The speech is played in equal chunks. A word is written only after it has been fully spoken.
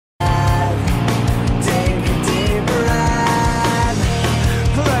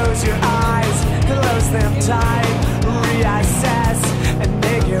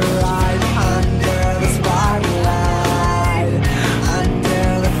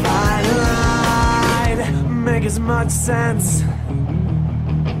as much sense.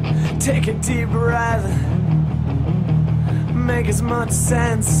 Take a deep breath. Make as much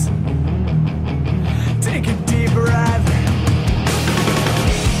sense. Take a deep breath.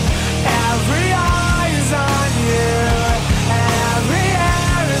 Every eye is on you. Every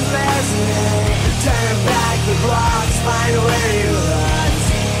air is listening. Turn back the clocks, find where you left.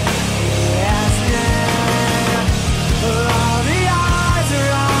 Yes, yeah. All the eyes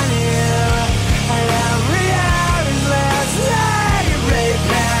are on you. And every air is listening.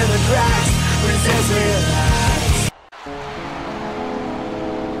 Repair the cracks. Resist, relax.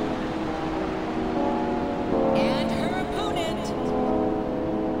 And her opponent,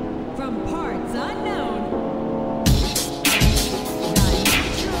 from parts unknown,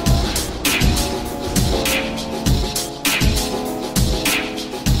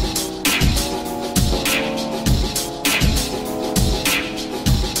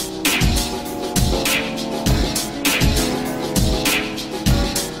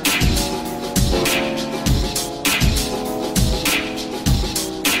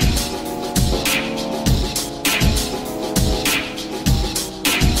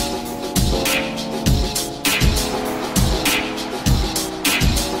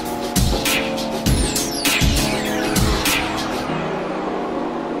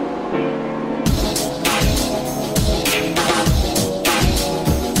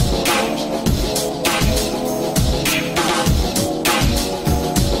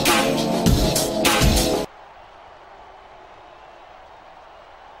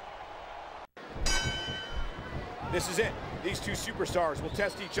 This is it. These two superstars will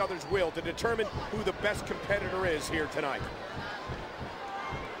test each other's will to determine who the best competitor is here tonight.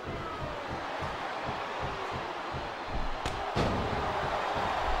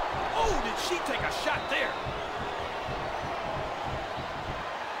 Oh, did she take a shot there?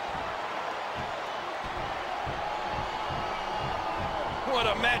 What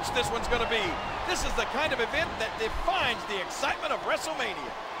a match this one's going to be. This is the kind of event that defines the excitement of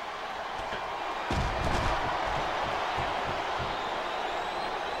WrestleMania.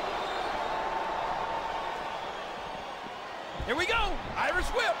 Here we go, Irish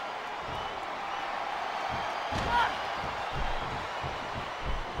whip.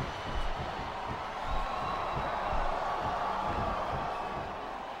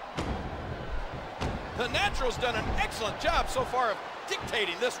 The Natural's done an excellent job so far of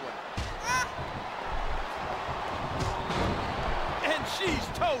dictating this one. And she's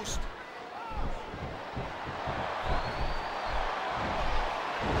toast.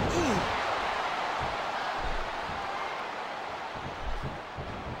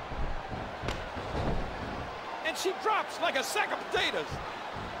 And she drops like a sack of potatoes.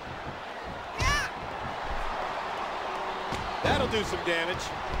 That'll do some damage.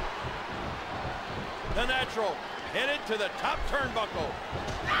 The Natural headed to the top turnbuckle.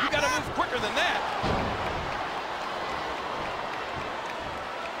 You gotta move quicker than that.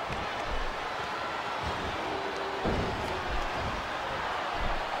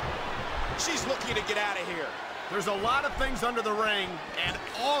 She's looking to get out of here. There's a lot of things under the ring, and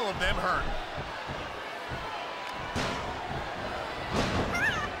all of them hurt.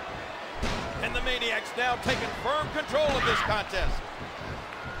 And the Maniac's now taking firm control of this contest.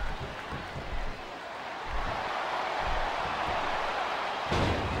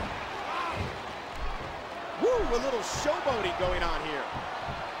 Woo, a little showboating going on here.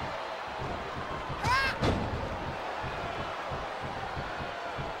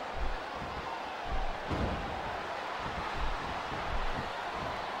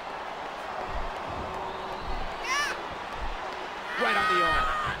 Right on the arm.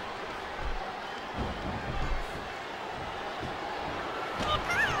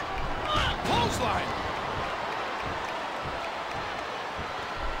 Clothesline.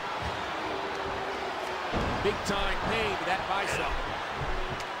 Big time pain to that bicep.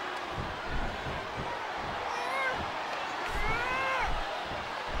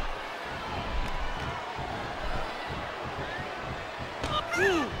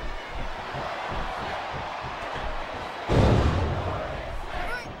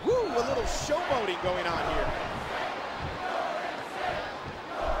 Woo, a little showboating going on here.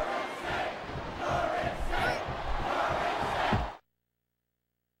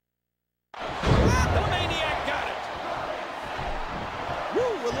 The Maniac got it.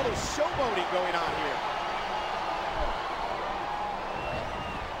 Woo, a little showboating going on here.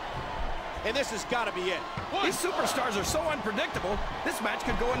 And this has got to be it. These superstars are so unpredictable, this match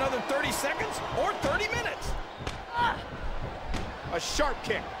could go another 30 seconds or 30 minutes. A sharp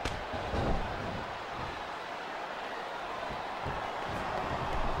kick.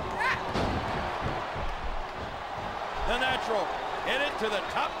 The natural headed to the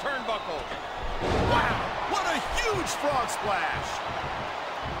top turnbuckle. Wow, what a huge frog splash.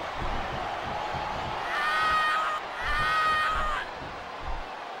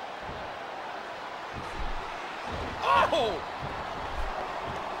 Oh!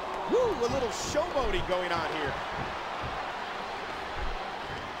 Woo, a little showboating going on here.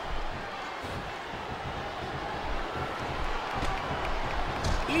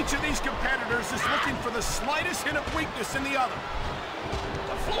 Each of these competitors is looking for the slightest hint of weakness in the other.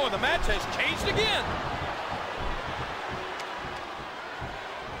 The flow of the match has changed again.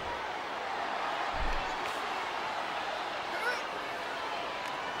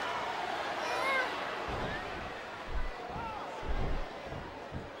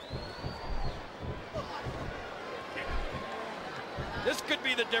 This could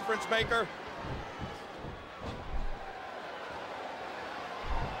be the difference maker.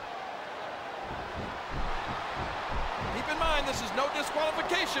 Keep in mind, this is no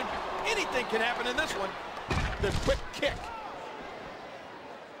disqualification. Anything can happen in this one. The quick kick.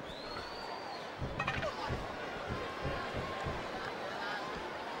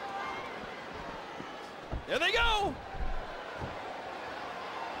 There they go.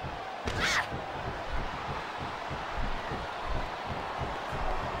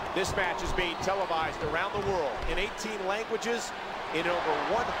 This match is being televised around the world in 18 languages in over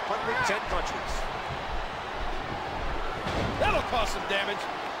 110 countries. That'll cause some damage.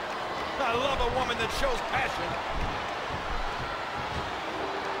 I love a woman that shows passion.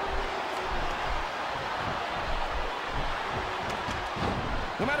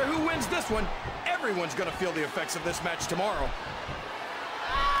 No matter who wins this one, everyone's gonna feel the effects of this match tomorrow.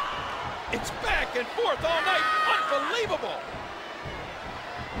 It's back and forth all night. Unbelievable.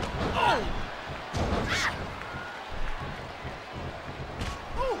 Oh!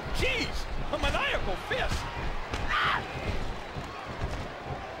 Oh, geez! A maniacal fist.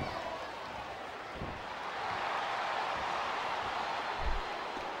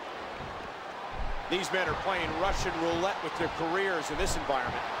 These men are playing Russian roulette with their careers in this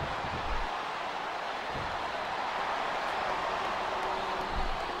environment.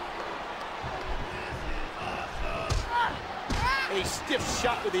 A stiff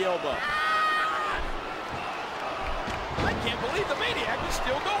shot with the elbow. I can't believe the Maniac is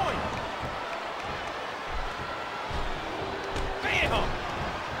still going. Bam!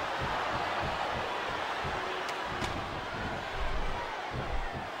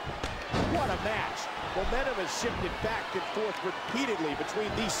 What a match. Momentum has shifted back and forth repeatedly between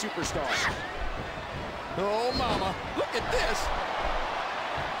these superstars. Oh, mama, Look at this.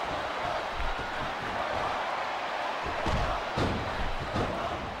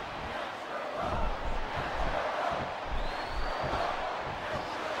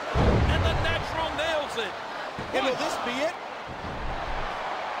 And the natural nails it. And will this be it?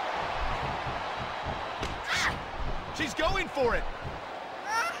 she's going for it.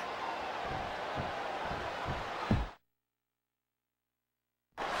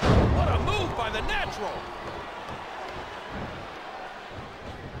 What a move by the natural.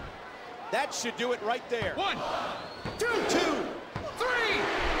 That should do it right there. 1, 2, 2. 3.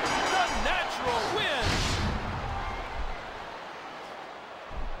 The natural win.